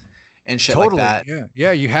IDs and shit like that.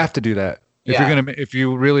 Yeah, you have to do that. If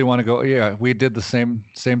you really want to go, we did the same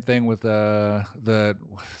thing with it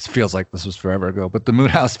feels like this was forever ago, but the Moon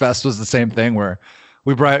House Fest was the same thing where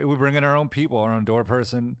we bring in our own people, our own door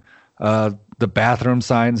person. The bathroom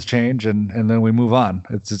signs change, and then we move on.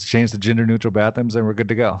 It's changed to gender neutral bathrooms, and we're good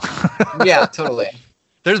to go. Yeah, totally.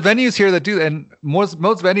 There's venues here that do, and most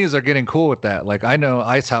venues are getting cool with that. Like I know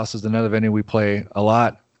Ice House is another venue we play a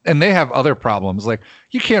lot. And they have other problems. Like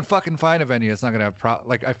you can't fucking find a venue that's not gonna have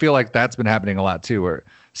like I feel like that's been happening a lot too, where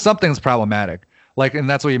something's problematic. Like, and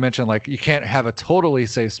that's what you mentioned. Like you can't have a totally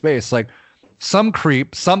safe space. Like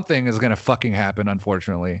something is gonna fucking happen,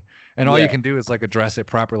 unfortunately. And all you can do is like address it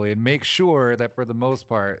properly and make sure that for the most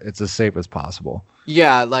part it's as safe as possible.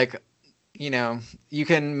 Yeah, like you know, you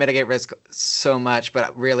can mitigate risk so much,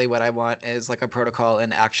 but really what I want is like a protocol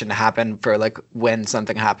and action to happen for like when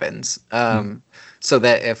something happens. So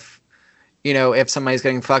that if somebody's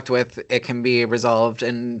getting fucked with, it can be resolved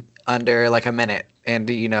in under like a minute. And,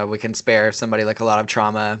 you know, we can spare somebody like a lot of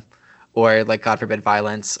trauma or like, God forbid,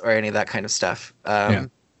 violence or any of that kind of stuff.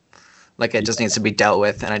 Like it just needs to be dealt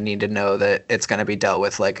with. And I need to know that it's going to be dealt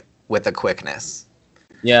with like with a quickness.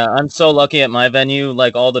 Yeah, I'm so lucky at my venue.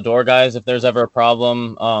 Like all the door guys, if there's ever a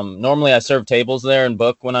problem, normally I serve tables there and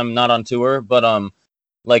book when I'm not on tour. But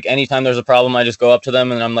like anytime there's a problem, I just go up to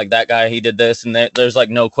them and I'm like, that guy, he did this, and there's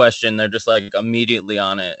like no question. They're just like immediately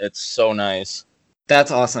on it. It's so nice.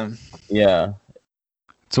 That's awesome. Yeah,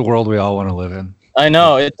 it's a world we all want to live in. I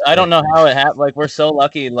know. I don't know how it happened. Like we're so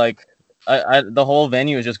lucky. Like the whole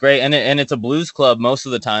venue is just great, and it's a blues club most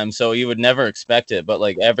of the time, so you would never expect it. But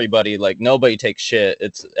like everybody, like nobody takes shit.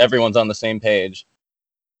 Everyone's on the same page.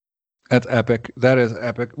 That's epic. That is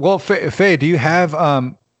epic. Well, Faye, do you have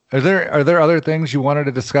Are there other things you wanted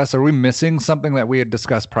to discuss? Are we missing something that we had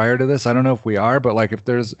discussed prior to this? I don't know if we are, but like if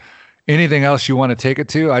there's anything else you want to take it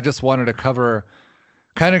to, I just wanted to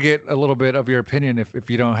kind of get a little bit of your opinion if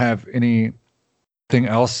you don't have anything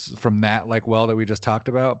else from that that we just talked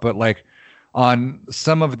about, but like on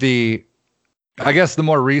some of the, I guess the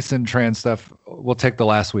more recent trans stuff, we'll take the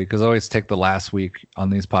last week because I always take the last week on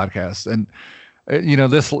these podcasts. And you know,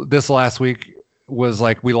 this last week was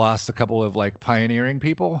like we lost a couple of like pioneering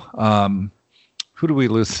people. Who do we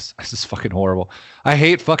lose? This is fucking horrible. I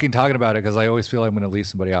hate fucking talking about it because I always feel like I'm going to leave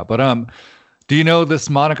somebody out. But do you know this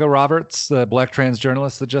Monica Roberts, the black trans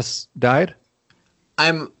journalist that just died?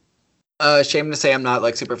 I'm ashamed to say I'm not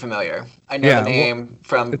like super familiar. I know the name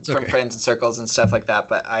from friends and circles and stuff like that,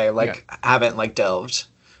 but I haven't like delved.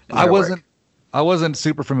 I wasn't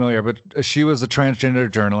super familiar, but she was a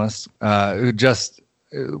transgender journalist who just.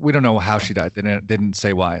 We don't know how she died. They didn't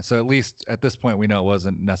say why. So at least at this point, we know it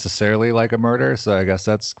wasn't necessarily like a murder. So I guess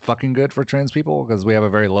that's fucking good for trans people because we have a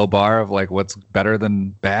very low bar of like what's better than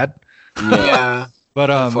bad. Yeah. But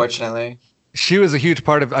unfortunately, she was a huge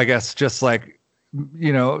part of, I guess, just like,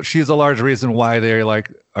 you know, she's a large reason why they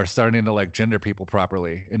like are starting to like gender people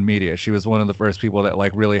properly in media. She was one of the first people that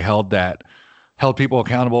like really held people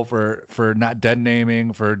accountable for not dead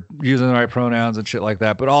naming, for using the right pronouns and shit like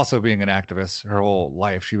that, but also being an activist her whole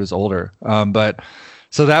life. She was older. But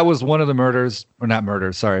so that was one of the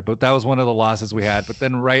but that was one of the losses we had. But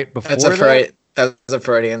then right before that's a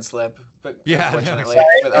Freudian slip. But yeah, unfortunately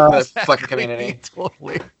for the fucking community.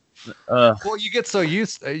 Totally. Well, you get so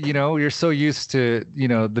used, you're so used to,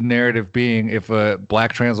 the narrative being if a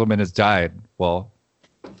black trans woman has died, well,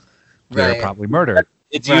 they're probably murdered.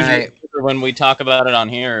 It's usually when we talk about it on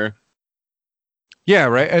here. Yeah,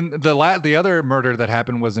 right. And the other murder that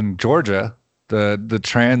happened was in Georgia. The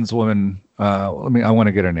trans woman. I want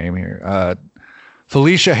to get her name here.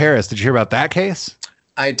 Felicia Harris. Did you hear about that case?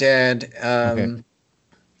 I did. Okay.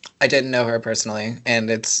 I didn't know her personally,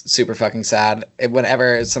 and it's super fucking sad.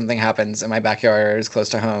 Whenever something happens in my backyard or is close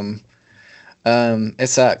to home, it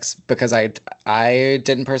sucks because I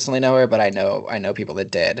didn't personally know her, but I know people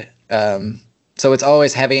that did. So it's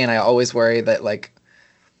always heavy, and I always worry that, like,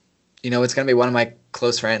 it's going to be one of my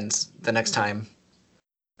close friends the next time.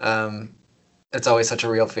 It's always such a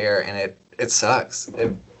real fear, and it sucks.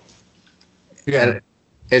 It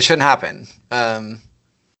shouldn't happen.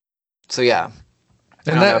 So, yeah.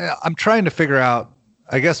 And I'm trying to figure out,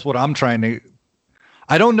 I guess what I'm trying to...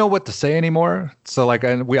 I don't know what to say anymore. So like,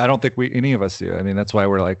 I don't think any of us do. I mean, that's why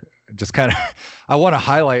we're like, just kind of, I want to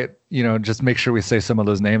highlight, just make sure we say some of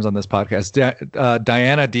those names on this podcast.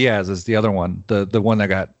 Diana Diaz is the other one, the one that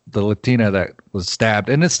got the Latina that was stabbed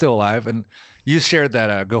and is still alive. And you shared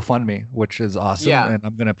that GoFundMe, which is awesome. Yeah. And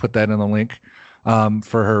I'm going to put that in the link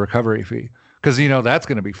for her recovery fee. Because, that's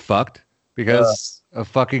going to be fucked because of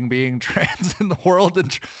fucking being trans in the world.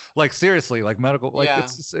 And like, seriously, like medical, like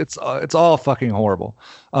it's all fucking horrible.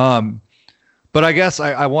 But I guess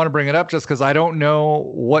I want to bring it up just because I don't know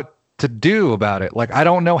what to do about it. Like, I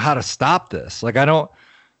don't know how to stop this. Like, I don't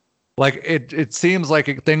like it. It seems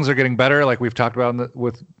like things are getting better. Like we've talked about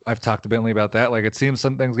I've talked to Bentley about that. Like, it seems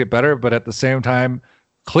some things get better, but at the same time,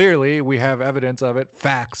 clearly we have evidence of it,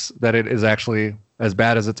 facts that it is actually as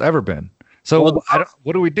bad as it's ever been. So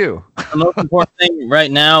what do we do? The most important thing right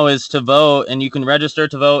now is to vote, and you can register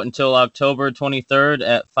to vote until October 23rd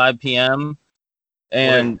at 5 p.m.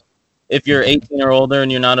 And if you're 18 or older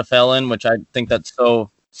and you're not a felon, which I think that's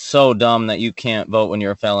so dumb that you can't vote when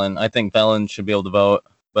you're a felon. I think felons should be able to vote,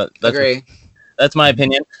 but that's my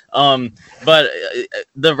opinion. But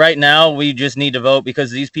right now we just need to vote because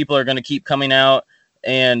these people are going to keep coming out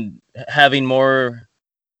and having more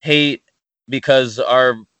hate because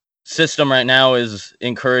our system right now is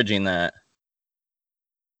encouraging that.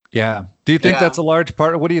 Yeah. Do you think that's a large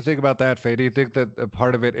part? What do you think about that, Faye? Do you think that a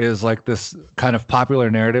part of it is like this kind of popular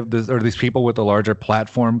narrative, or these people with a larger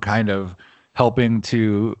platform kind of helping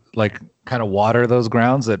to like kind of water those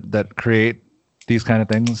grounds that create these kind of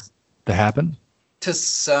things to happen? To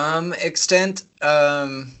some extent.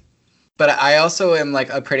 But I also am like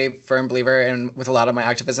a pretty firm believer in with a lot of my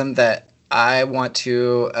activism that I want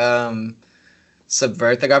to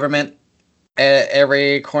subvert the government at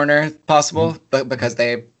every corner possible, but because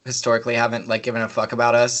they historically haven't like given a fuck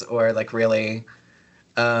about us or like really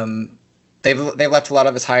they've left a lot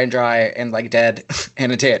of us high and dry and like dead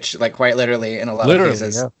in a ditch, like quite literally in a lot of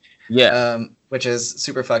cases. Which is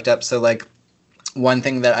super fucked up. So like one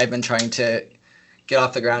thing that I've been trying to get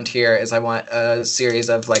off the ground here is I want a series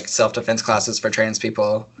of like self-defense classes for trans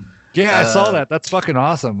people. Yeah, I saw that. That's fucking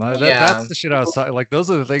awesome. That's the shit I was talking. Like, those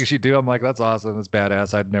are the things you do. I'm like, that's awesome. That's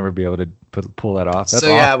badass. I'd never be able to pull that off. That's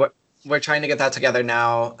awesome. We're trying to get that together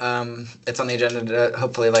now. It's on the agenda to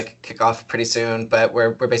hopefully like kick off pretty soon. But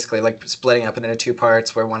we're basically like splitting up into 2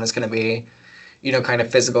 parts. Where one is going to be, kind of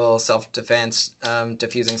physical self-defense,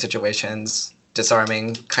 diffusing situations,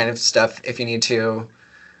 disarming kind of stuff if you need to.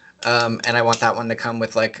 And I want that one to come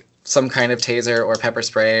with like some kind of taser or pepper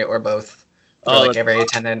spray or both. For like every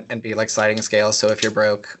attendant and be like sliding scale. So if you're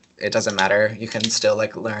broke, it doesn't matter. You can still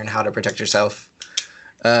like learn how to protect yourself.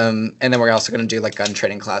 And then we're also going to do like gun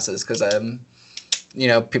training classes because,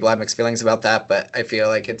 people have mixed feelings about that, but I feel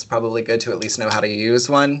like it's probably good to at least know how to use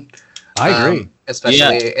one. I agree.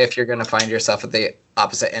 Especially if you're going to find yourself at the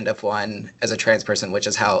opposite end of one as a trans person, which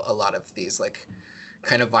is how a lot of these like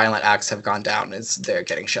kind of violent acts have gone down is they're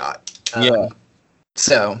getting shot.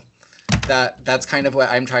 So that's kind of what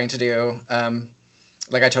I'm trying to do.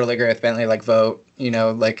 Like I totally agree with Bentley, like vote,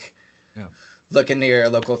 look into your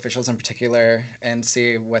local officials in particular and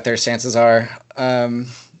see what their stances are.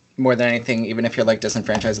 More than anything, even if you're like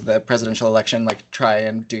disenfranchised with the presidential election, like try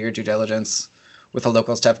and do your due diligence with the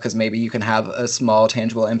local stuff because maybe you can have a small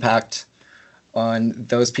tangible impact on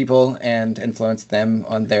those people and influence them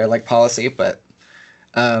on their like policy. But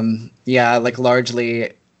like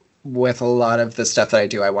largely with a lot of the stuff that I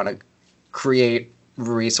do, I want to create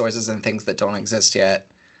resources and things that don't exist yet,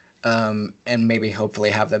 and maybe hopefully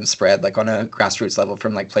have them spread like on a grassroots level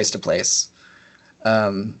from like place to place.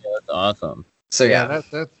 That's awesome. So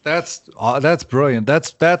that's brilliant.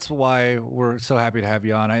 That's why we're so happy to have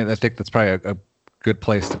you on. I think that's probably a good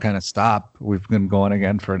place to kind of stop. We've been going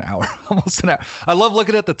again for an hour, almost an hour. I love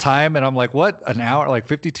looking at the time and I'm like, what? An hour? Like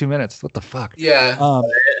 52 minutes? What the fuck? Yeah.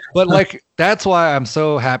 But like, that's why I'm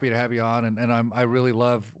so happy to have you on. And I really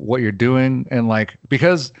love what you're doing. And like,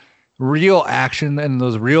 because real action and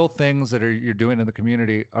those real things that you're doing in the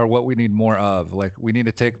community are what we need more of. Like, we need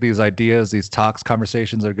to take these ideas, these talks,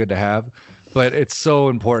 conversations are good to have, but it's so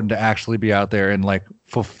important to actually be out there and like,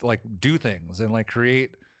 do things and like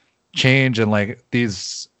create change and like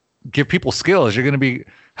give people skills. You're going to be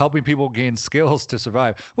helping people gain skills to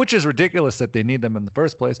survive, which is ridiculous that they need them in the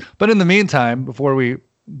first place. But in the meantime, before we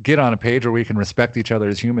get on a page where we can respect each other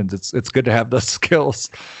as humans, it's good to have those skills.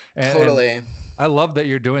 And I love that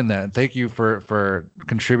you're doing that. Thank you for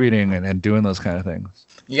contributing and doing those kind of things.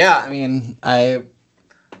 Yeah, I mean, I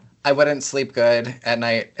wouldn't sleep good at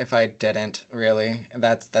night if I didn't, really.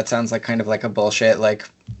 That sounds like kind of like a bullshit, like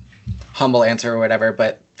humble answer or whatever,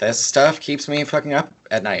 but this stuff keeps me fucking up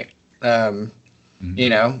at night. You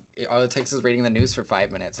know, all it takes is reading the news for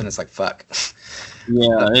 5 minutes, and it's like, fuck.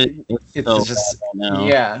 Yeah, It's so just, bad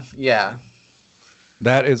now. yeah.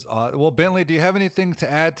 That is odd. Well, Bentley, do you have anything to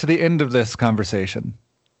add to the end of this conversation?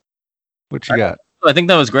 What you got? I think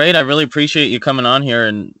that was great. I really appreciate you coming on here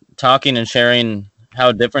and talking and sharing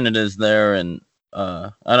how different it is there. And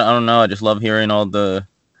I don't know. I just love hearing all the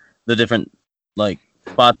different like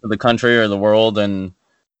spots of the country or the world. And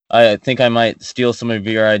I think I might steal some of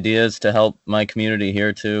your ideas to help my community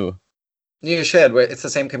here too. You should. It's the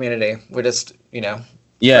same community. We're just, Yeah.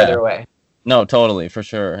 further away. No, totally, for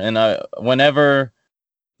sure. And whenever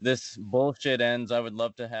this bullshit ends, I would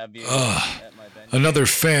love to have you at my venue. Another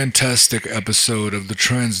fantastic episode of the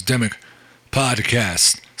Transdemic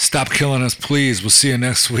podcast. Stop killing us, please. We'll see you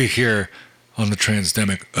next week here on the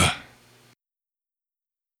Transdemic.